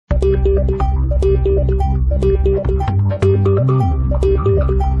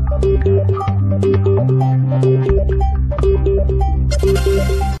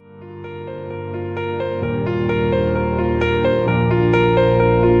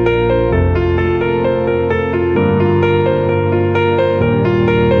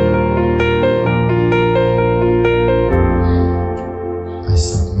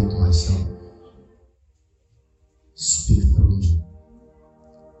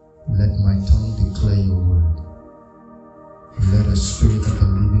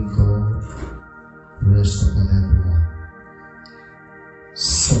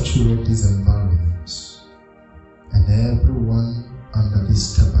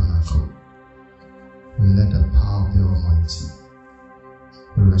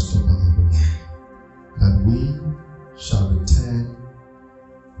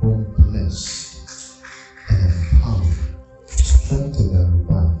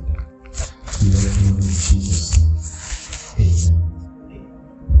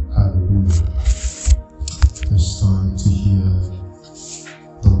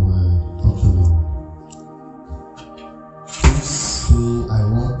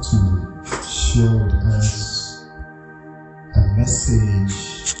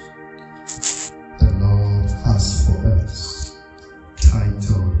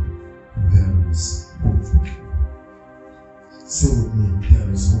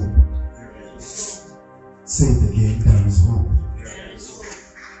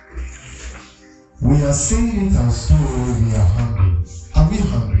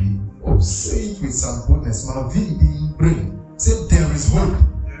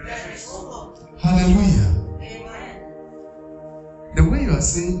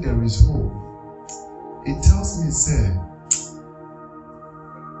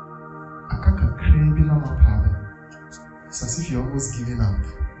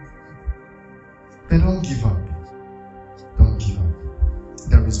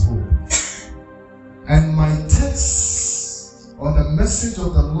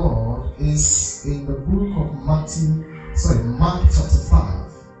Mark chapter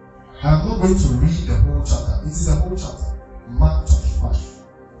 5. I'm not going to read the whole chapter. It is a whole chapter. Mark chapter 5.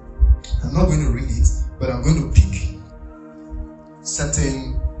 I'm not going to read it, but I'm going to pick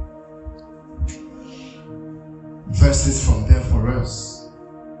certain verses from there for us.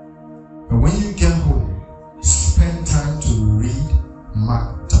 But when you get home, spend time to read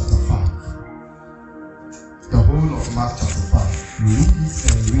Mark chapter 5. The whole of Mark chapter 5. Read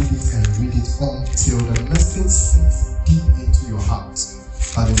it and read it and read it until the message sinks deep into your heart.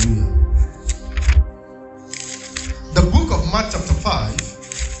 Hallelujah. The book of Mark chapter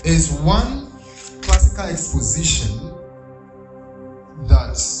 5 is one classical exposition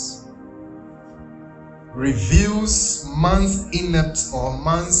that reveals man's inept or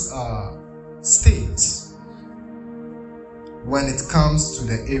man's state when it comes to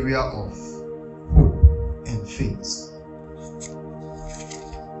the area of hope and faith.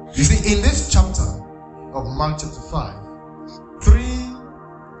 You see, in this chapter of Mark chapter 5, 3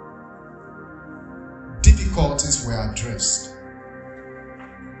 difficulties were addressed,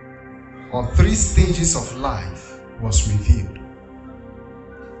 or 3 stages of life was revealed.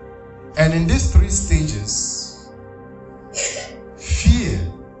 And in these 3 stages, fear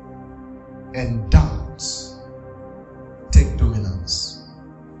and doubt take dominance.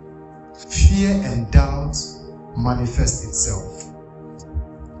 Fear and doubt manifest itself.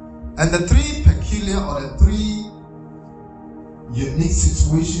 And the 3 peculiar or the 3 unique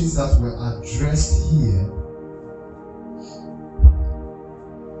situations that were addressed here,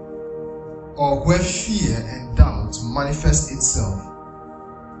 or where fear and doubt manifest itself,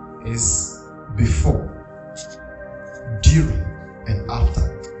 is before, during, and after.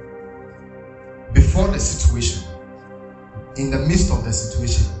 Before the situation, in the midst of the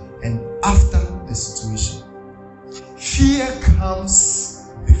situation, and after the situation. Fear comes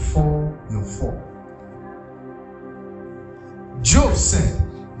before your fall. Job said,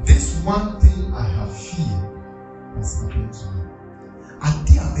 "This one thing I have feared has happened to me."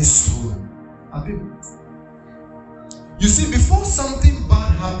 You see, before something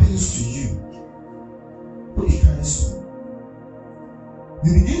bad happens to you,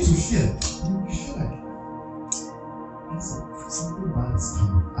 you begin to fear. You feel like something bad is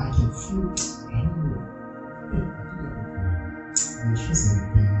coming. I can feel, I don't know.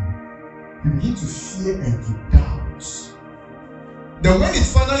 You begin to fear and to doubt. Then when it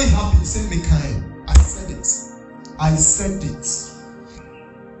finally happens, say, Mikael, I said it.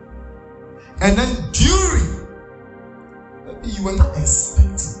 And then during, maybe you were not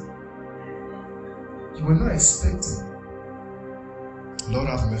expecting. Lord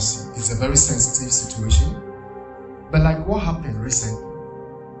have mercy. It's a very sensitive situation. But like what happened recently,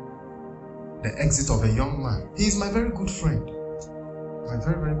 the exit of a young man. He is my very good friend. My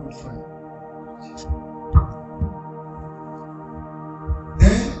very, very good friend.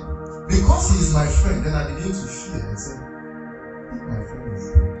 Then, because he is my friend, then I begin to fear. I said, if my friend is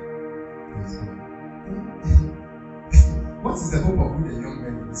dead, what is the hope of good a young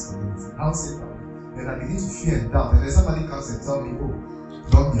man in this community? How safe are we? Then I begin to fear and doubt. And then somebody comes and tells me, oh,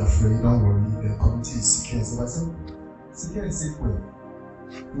 don't be afraid, don't worry, the community is secure. So I said, secure and safe way.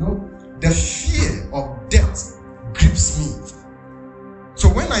 You know, the fear of death grips me. So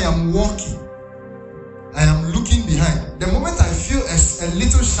when I am walking, I am looking behind. The moment I feel a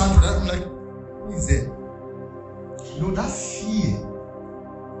little shadow, I'm like, who is there? You know, that fear.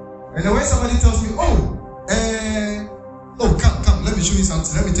 And then when somebody tells me, come, let me show you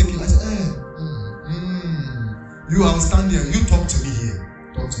something. Let me take you. I say, you are standing here. You talk to me here.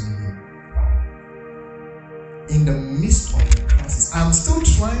 Talk to me here. In the midst of the crisis, I'm still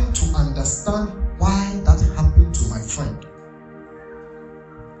trying to understand why that happened to my friend.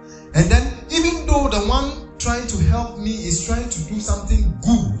 And then, even though the one trying to help me is trying to do something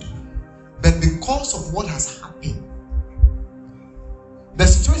good, but because of what has happened, the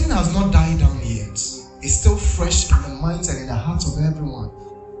situation has not died down yet. It's still fresh in the minds and in the hearts of everyone.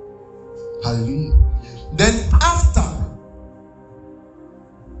 Hallelujah. Then after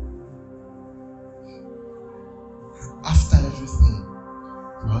everything,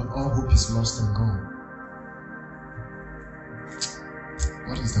 well, all hope is lost and gone.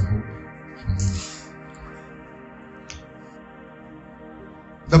 What is the hope for me?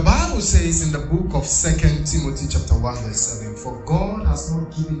 The Bible says in the book of 2 Timothy chapter 1 verse 7, for God has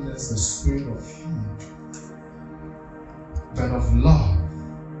not given us the spirit of fear, but of love,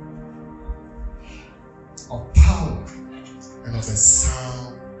 of power, and of a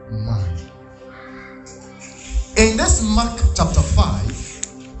sound mind. In this Mark chapter 5,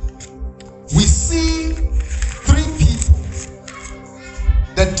 we see three people,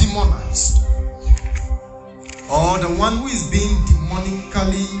 the demonized, or the one who is being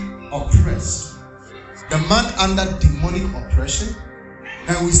demonically oppressed, the man under demonic oppression,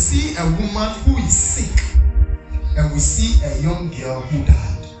 and we see a woman who is sick, and we see a young girl who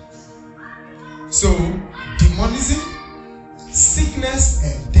died. So, demonism, sickness,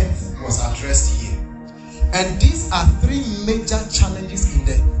 and death was addressed here. And these are three major challenges in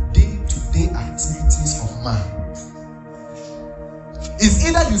the day-to-day activities of man. It's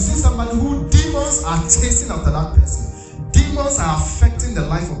either you see somebody who demons are chasing after that person, demons are affecting the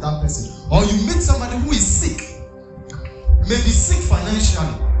life of that person, or you meet somebody who is sick, maybe sick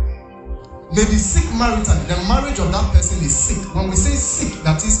financially, maybe sick maritally. The marriage of that person is sick. When we say sick,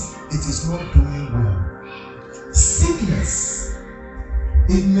 that is, it is not doing well. Sickness,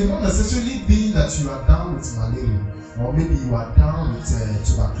 it may not necessarily be that you are down with malaria, or maybe you are down with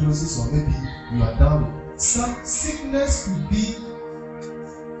tuberculosis, or maybe you are down with some sickness. Could be,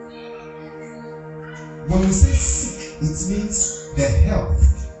 when we say sick, it means the health,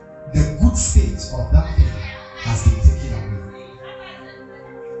 the good state of that thing has been taken away.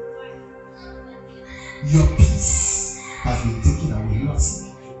 Your peace has been taken away. You are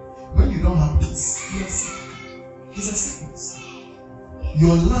sick. When you don't have peace, you are sick. It's a sickness.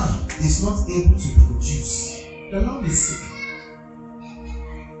 Your land is not able to produce. The land is sick.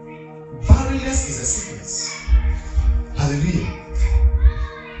 Barrenness is a sickness. Hallelujah.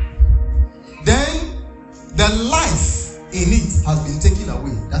 Then the life in it has been taken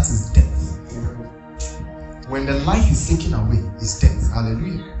away. That is death. When the life is taken away, it's death.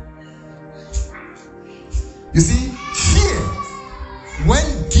 Hallelujah. You see, fear, when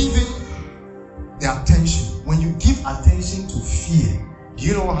given the attention, when you give attention to fear, do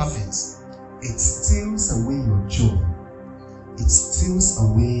you know what happens? It steals away your joy. It steals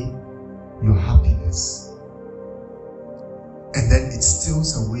away your happiness. And then it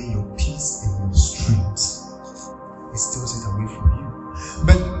steals away your peace and your strength. It steals it away from you.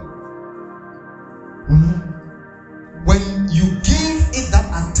 But when you give it that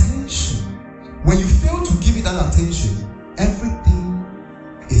attention, when you fail to give it that attention, everything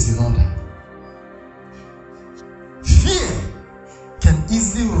is in order. Fear can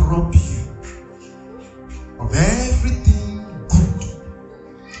easily rob you of everything good.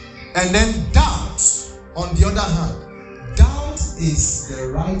 And then doubt, on the other hand, doubt is the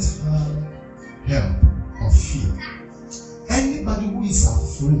right hand help of fear. Anybody who is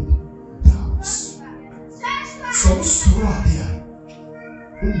afraid doubts. So strong there.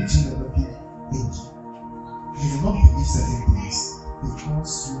 When you will not believe certain things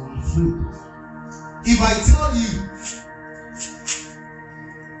because you are afraid. If I tell you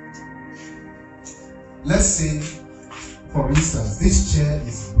let's say, for instance, this chair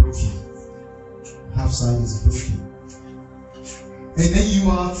is broken. Half side is broken. And then you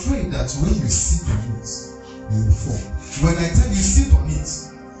are afraid that when you sit on it, you will fall. When I tell you sit on it,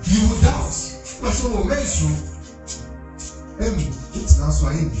 you will doubt.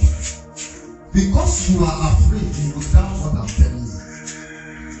 Because you are afraid, you will doubt what I'm telling you.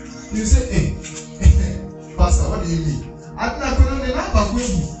 You say, hey, Pastor, what do you mean? I'm not going to know.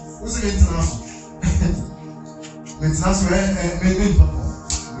 What's the international?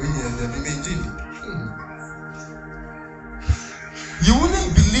 You wouldn't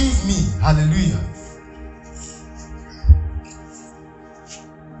believe me. Hallelujah.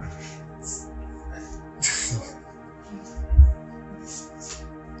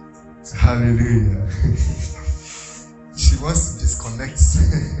 Hallelujah. She wants to disconnect.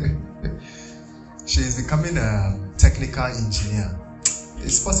 She is becoming a technical engineer.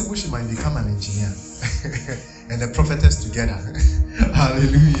 It's possible she might become an engineer and a prophetess together.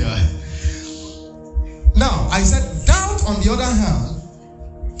 Hallelujah. Now, I said doubt, on the other hand,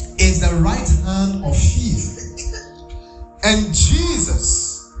 is the right hand of fear. And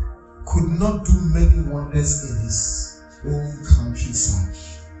Jesus could not do many wonders in his own countryside.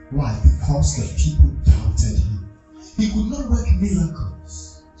 Why? Because the people doubted him. He could not work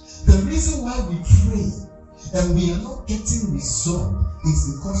miracles. The reason why we pray and we are not getting resolved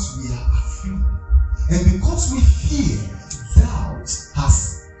is because we are afraid. And because we fear, doubt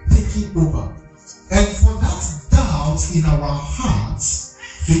has taken over. And for that doubt in our hearts,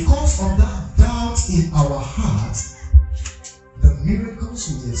 because of that doubt in our hearts, the miracles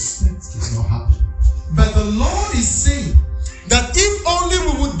we expect is not happening. But the Lord is saying that if only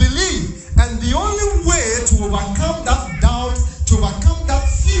we would believe, and the only way to overcome that doubt, to overcome that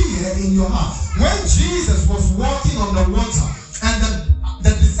fear in your heart. When Jesus was walking on the water, and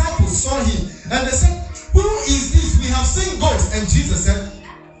the disciples saw him, and they said, "Who is this? We have seen ghosts." And Jesus said,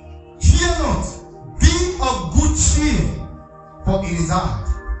 "Fear not, be of good cheer, for it is I."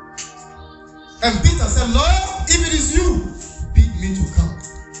 And Peter said, "Lord, if it is you, bid me to come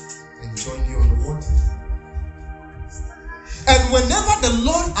and join you on the water." And whenever the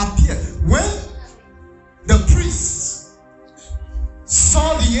Lord appeared, when the priests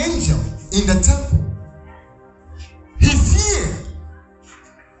saw the angel in the temple, he feared.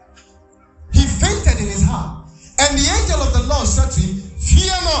 He fainted in his heart. And the angel of the Lord said to him,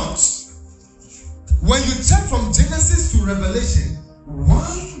 "Fear not." When you check from Genesis to Revelation,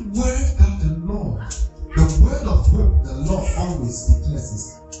 one word that the Lord, the word of hope, the Lord always declares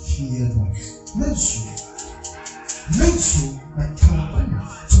is, "Fear not."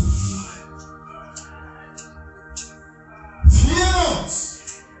 Fear not.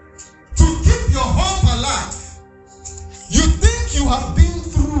 To keep your hope alive. You think you have been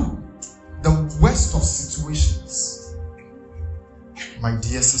through the worst of situations. My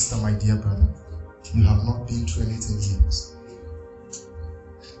dear sister, my dear brother, you have not been through anything yet.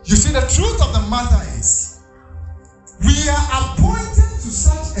 You see, the truth of the matter is, we are appointed to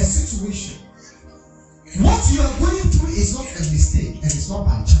such a situation. What you are going through is not a mistake, and it's not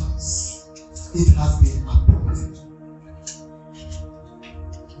by chance. It has been appointed.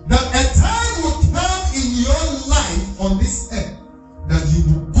 That a time will come in your life on this earth that you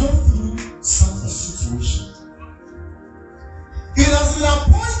will go through such a situation. It has been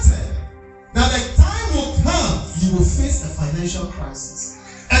appointed that a time will come you will face a financial crisis.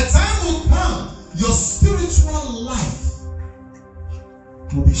 A time will come your spiritual life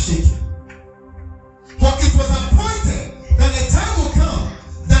will be shaken. For it was appointed that a time will come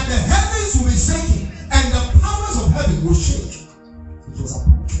that the heavens will be shaken and the powers of heaven will shake. It was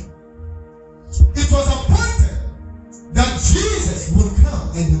appointed. It was appointed that Jesus would come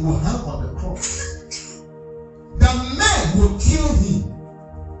and he will hang on the cross. That men will kill him.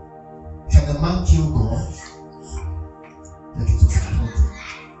 Can a man kill God? That it was appointed.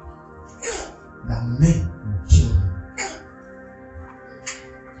 That men will kill him.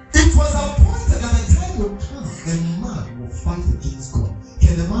 It was appointed that a time will come and man will fight against God.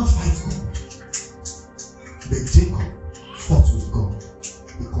 Can a man fight God? But Jacob fought with God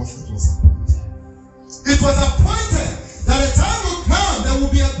because it was appointed. It was appointed that a time will come there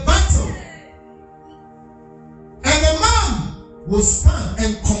will be a battle. And a man will stand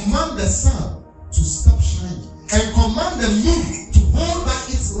and command the sun to stop shining and command the moon to hold back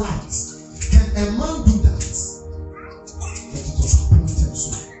its light. Can a man do that? But it was appointed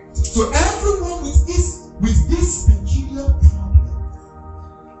so. So everyone with this peculiar problem,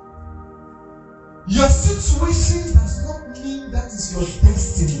 your situation does not mean that is your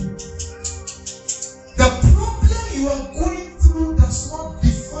destiny. The problem you are going through does not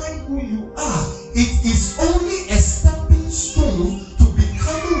define who you are. It is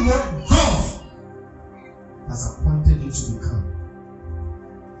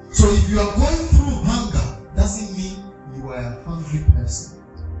person.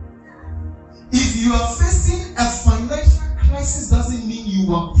 If you are facing a financial crisis, doesn't mean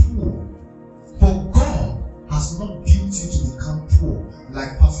you are poor. For God has not built you to become poor.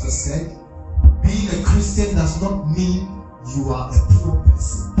 Like Pastor said, being a Christian does not mean you are a poor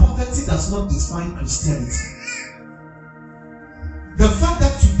person. Poverty does not define Christianity. The fact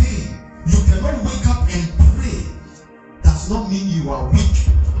that today you cannot wake up and pray does not mean you are weak.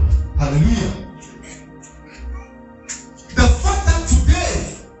 Hallelujah. The fact that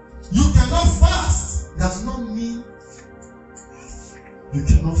today you cannot fast does not mean you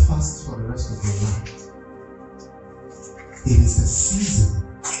cannot fast for the rest of your life. It is a season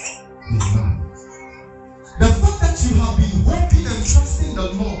in life. The fact that you have been hoping and trusting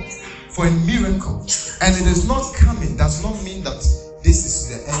the Lord for a miracle and it is not coming does not mean that this is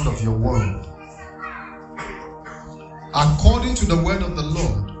the end of your world. According to the word of the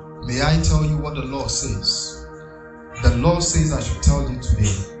Lord, may I tell you what the Lord says? The Lord says I should tell you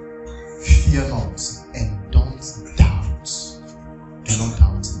today, fear not and don't doubt. Do not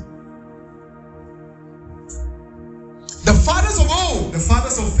doubt Him. The fathers of old, the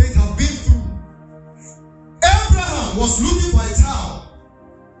fathers of faith have been through. Abraham was looking for a child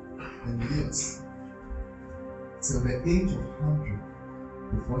and lived till the age of 100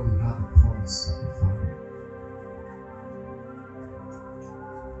 before he had the promise of the Father.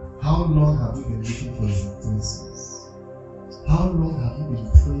 How long have you been looking for your blessings? How long have you been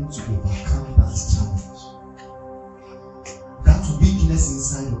praying to overcome that challenge? That weakness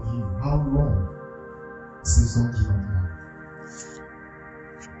inside of you, how long? It says don't give up now.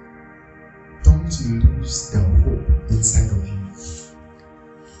 Don't lose the hope inside of you.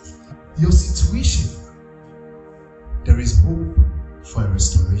 Your situation, there is hope for a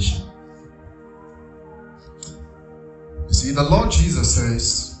restoration. You see, the Lord Jesus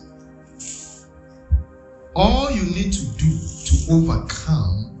says, all you need to do to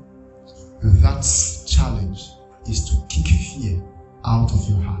overcome that challenge is to kick fear out of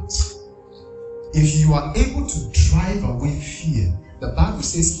your heart. If you are able to drive away fear, the Bible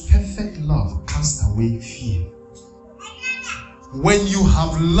says perfect love casts away fear. When you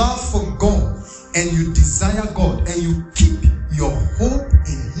have love for God and you desire God and you keep your hope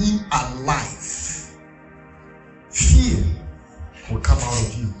in Him alive, fear will come out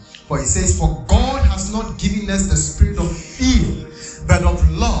of you. For it says, for God has not given us the spirit of fear, but of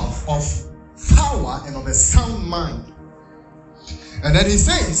love, of power, and of a sound mind. And then He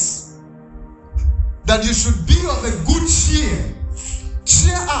says that you should be of a good cheer.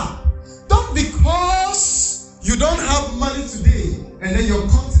 Cheer up. Not because you don't have money today and then your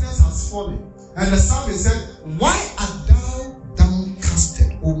countenance has fallen. And the psalmist said, why art thou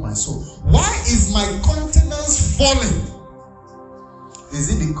downcasted, O my soul? Why is my countenance fallen? Is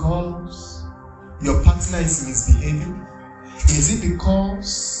it because your partner is misbehaving? Is it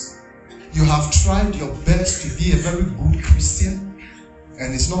because you have tried your best to be a very good Christian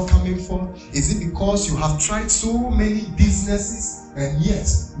and it's not coming forth? Is it because you have tried so many businesses and yet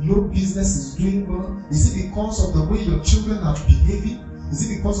your business is doing well? Is it because of the way your children are behaving? Is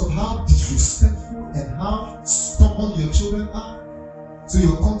it because of how disrespectful and how stubborn your children are? So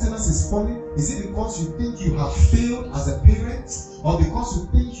your countenance is falling? Is it because you think you have failed as a parent? Or because you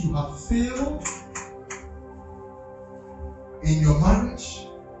think you have failed in your marriage?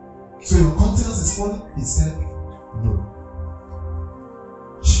 So your countenance is falling? He said, no.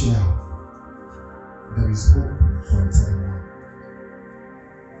 Cheer up. There is hope for eternal life.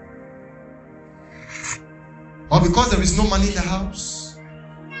 Or because there is no money in the house?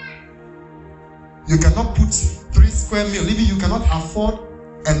 You cannot put 3 square meals. Maybe you cannot afford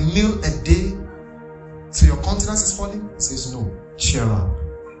a meal a day. So your countenance is falling? He says, no. Cheer up.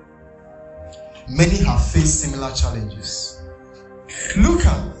 Many have faced similar challenges. Look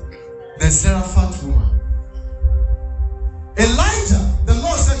at the Zarephath woman. Elijah, the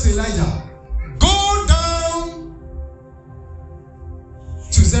Lord said to Elijah, go down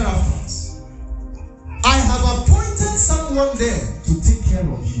to Zarephath. I have appointed someone there to take care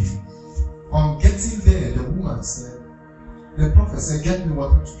of you. On getting there, the woman said, the prophet said, get me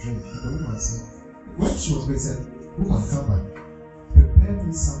water to drink. And the woman said, when she was waiting, said, woman, come back. Prepare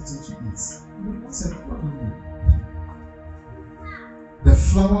me something to eat. And the woman said, what do you mean? The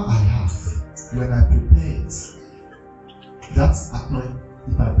flour I have, when I prepare it, that's at night.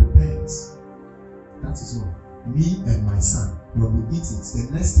 If I prepare it, that is all. Me and my son, when we eat it, the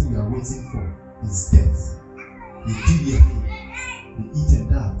next thing we are waiting for is death. We give it, we eat and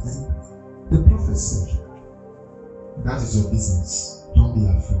die. And the prophet said, that is your business. Don't be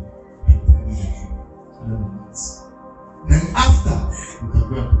afraid. Prepare me the food. Let me eat. Then after, you can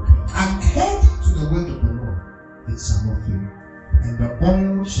go and prepare. According to the word of the Lord, it shall not fail. And and the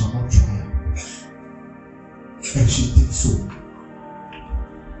oil shall not dry up. And she did so.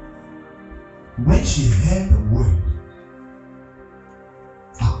 When she heard the word,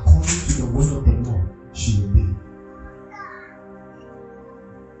 according to the word of the Lord, she obeyed.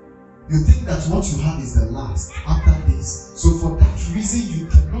 You think that what you have is the last after this. So for that reason, you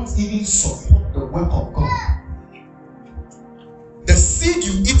cannot even support the work of God. The seed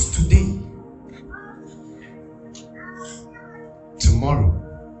you eat today, tomorrow,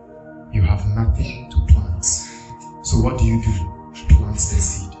 you have nothing to plant. So what do? Plant the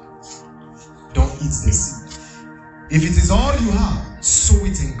seed. Don't eat the seed. If it is all you have, sow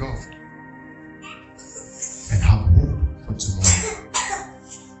it in God. And have hope for tomorrow.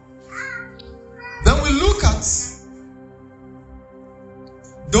 Then we look at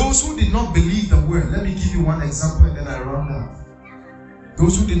those who did not believe the word. Let me give you one example and then I round up.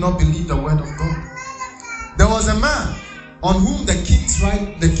 Those who did not believe the word of God. There was a man on whom the kings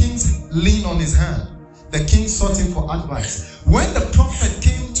leaned on his hand. The king sought him for advice. When the prophet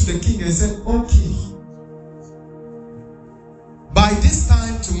came to the king and said, "O king, by this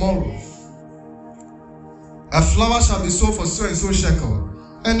time tomorrow, a flour shall be sold for so and so shekel."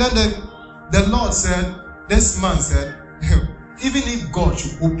 And then the Lord said, this man said, even if God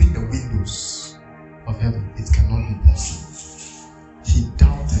should open the windows of heaven, it cannot be possible. He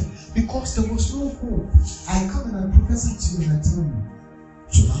doubted because there was no hope. I come and I prophesy to you and I tell you,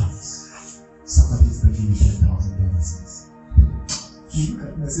 tonight, somebody is bringing you $10,000. You look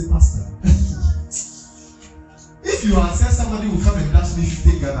at me and say, "Pastor, if you are saying somebody will come and dash me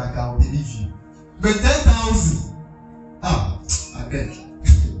 50 Ghana, I will believe you. But 10,000, I beg."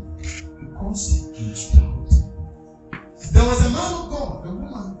 Because you doubt. There was a man of God, a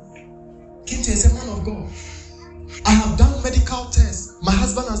woman came to him and said, "Man of God, I have done medical tests. My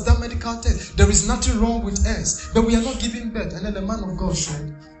husband has done medical tests. There is nothing wrong with us, but we are not giving birth." And then the man of God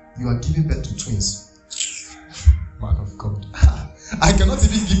said, "You are giving birth to twins." Man of God, I cannot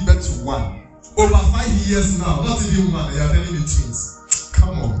even give birth to one. Over 5 years now, not even one. You are telling me twins.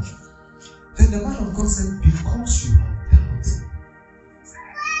 Come on. Then the man of God said, "Because you have doubted,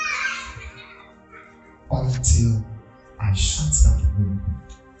 until I shut that window,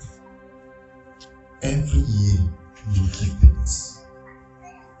 every year you give birth."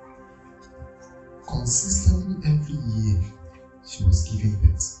 Consistently every year she was giving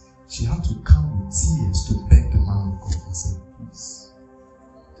birth. She had to come with tears to beg the man of God and say, "Please,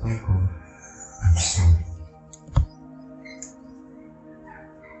 tell God I'm sorry."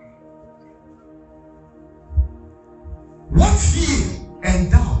 What fear and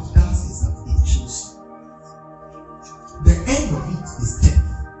doubt does is that it kills you. The end of it is death.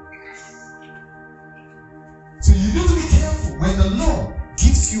 So you need to be careful. When the Lord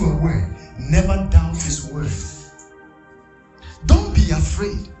gives you a word, never doubt his word. Don't be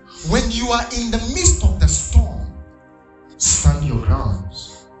afraid. When you are in the midst of the storm, stand your ground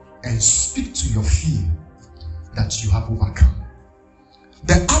and speak to your fear that you have overcome.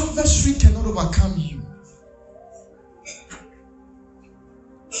 The adversary cannot overcome you.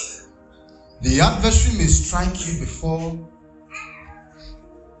 The adversary may strike you before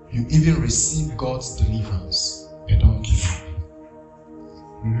you even receive God's deliverance. But don't give up.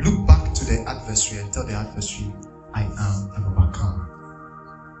 Look back to the adversary and tell the adversary, "I am an overcomer."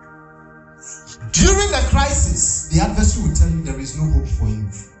 During the crisis, the adversary will tell you there is no hope for you.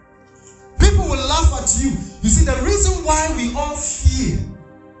 People will laugh at you. You see, the reason why we all fear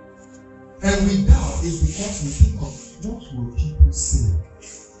and we doubt is because we think of what will people say.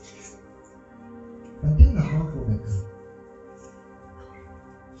 But then the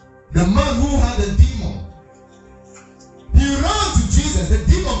man who had a demon, he ran to Jesus. The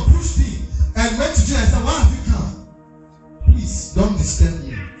demon pushed him and went to Jesus and said, "Why have you come? Please don't disturb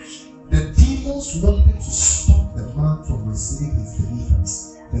me." The demons wanted to stop the man from receiving his deliverance,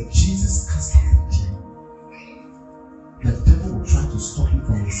 but Jesus cast out the demon. The devil will try to stop you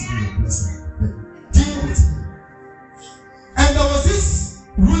from receiving your blessing, but deal with him. And there was this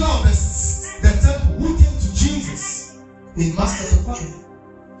ruler of the temple who came to Jesus in Mark chapter 5.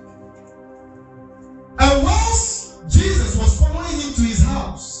 And whilst Jesus was following him to his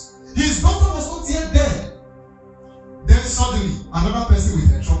house, his daughter was not yet dead. Then suddenly, another person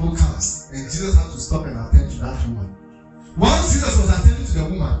with a trouble comes, and Jesus had to stop and attend to that woman. Once Jesus was attending to the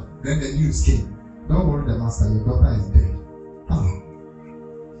woman, then the news came. "Don't worry, the master, your daughter is dead."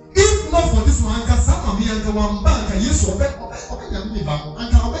 If not for this one,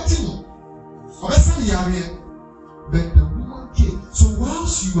 but the woman came. So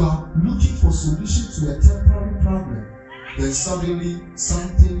whilst you are looking for solution to a temporary problem, then suddenly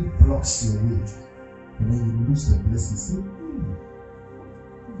something blocks your way. And when you lose the blessing, you say,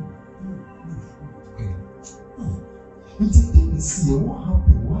 What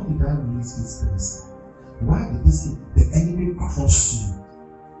happened? Why did I lose this person? Why did the enemy cross you?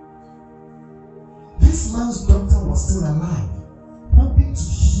 This man's daughter was still alive, hoping to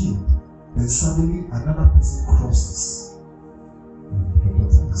heal. Then suddenly another person crosses.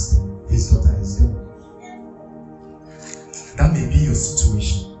 His daughter is dead. That may be your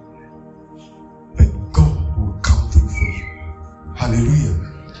situation, but God will come through for you. Hallelujah.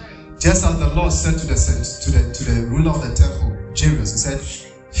 Just as the Lord said to the ruler of the temple, Jairus, he said,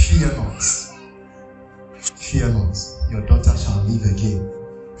 "Fear not. Fear not. Your daughter shall live again."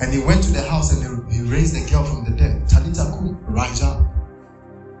 And he went to the house and he raised the girl from the dead. Talitha kum, rise up.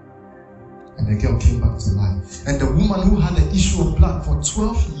 And the girl came back to life. And the woman who had the issue of blood for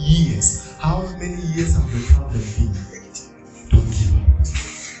 12 years, how many years have the problem been? Don't give up.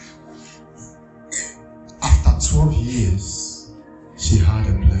 After 12 years, she had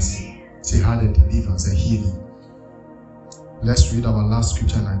a blessing. She had a deliverance, a healing. Let's read our last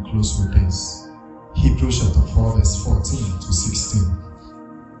scripture and I close with this. Hebrews chapter 4, verse 14 to 16.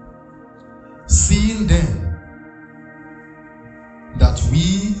 Seeing then that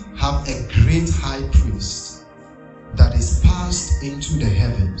we have a great high priest that is passed into the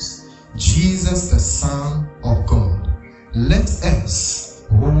heavens, Jesus the Son of God, let us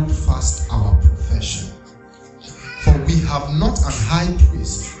hold fast our profession. For we have not an high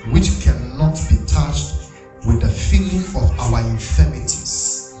priest which cannot be touched with the feeling of our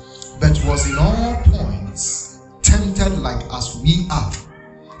infirmities, but was in all points tempted like as we are,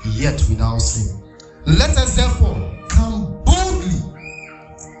 yet without sin. Let us therefore come boldly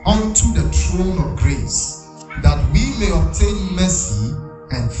unto the throne of grace, that we may obtain mercy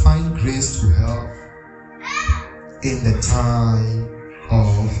and find grace to help in the time of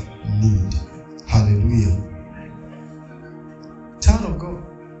need. Hallelujah. Child of God,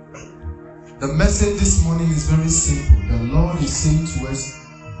 the message this morning is very simple. The Lord is saying to us,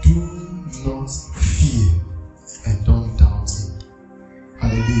 do not fear and don't doubt Him.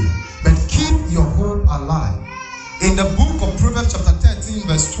 Hallelujah. But keep your hope alive. In the book of Proverbs chapter 13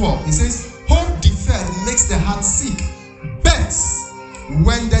 verse 12, it says, hope deferred makes the heart sick, but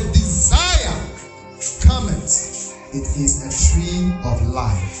when the desire cometh, it is a tree of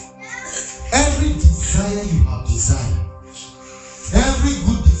life. Every desire you have desired, every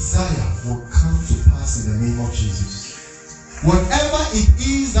good desire will come to pass in the name of Jesus. Whatever it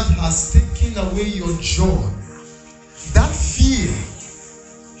is that has taken away your joy, that fear,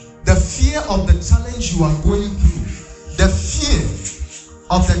 the fear of the challenge you are going through, the fear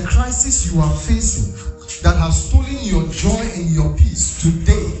of the crisis you are facing that has stolen your joy and your peace,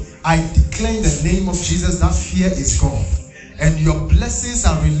 today I declare in the name of Jesus that fear is gone and your blessings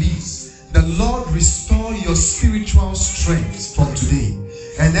are released. The Lord restore your spiritual strength from today,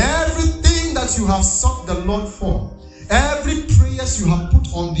 and everything that you have sought the Lord for, every prayers you have put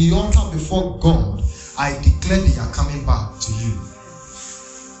on the altar before God, I declare they are coming back to you.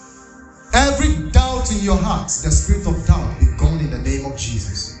 Every doubt in your heart, the spirit of doubt, be gone in the name of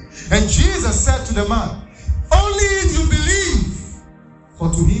Jesus. And Jesus said to the man, only if you believe, for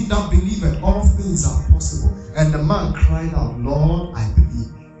to him that believeth all things are possible. And the man cried out, Lord, I believe.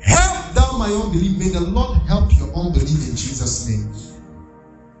 Help thou my unbelief. May the Lord help your unbelief in Jesus' name.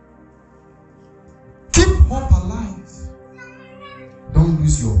 Keep hope alive. Don't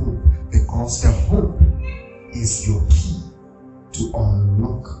lose your hope, because the hope is your key to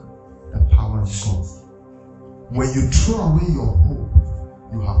unlock the power of God. When you throw away your hope,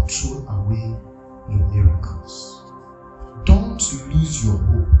 you have thrown away your miracles. Don't lose your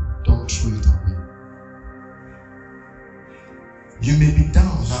hope. Don't throw it away. You may be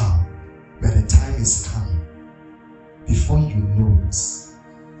down now, but the time is coming. Before you know it,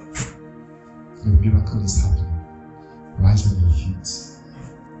 your miracle is happening. Rise on your feet.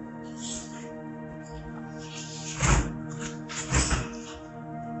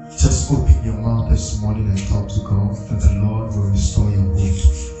 Just open your mouth this morning and talk to God, that the Lord will restore your hope.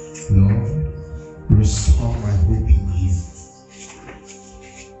 Lord, restore my hope in you.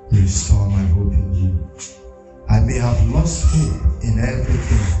 Restore my hope in you. I may have lost hope in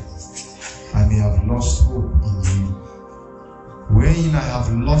everything. I may have lost hope in you. Wherein I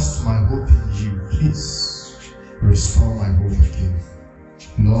have lost my hope in you, please restore my hope again.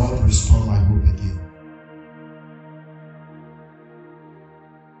 Lord, restore my hope again.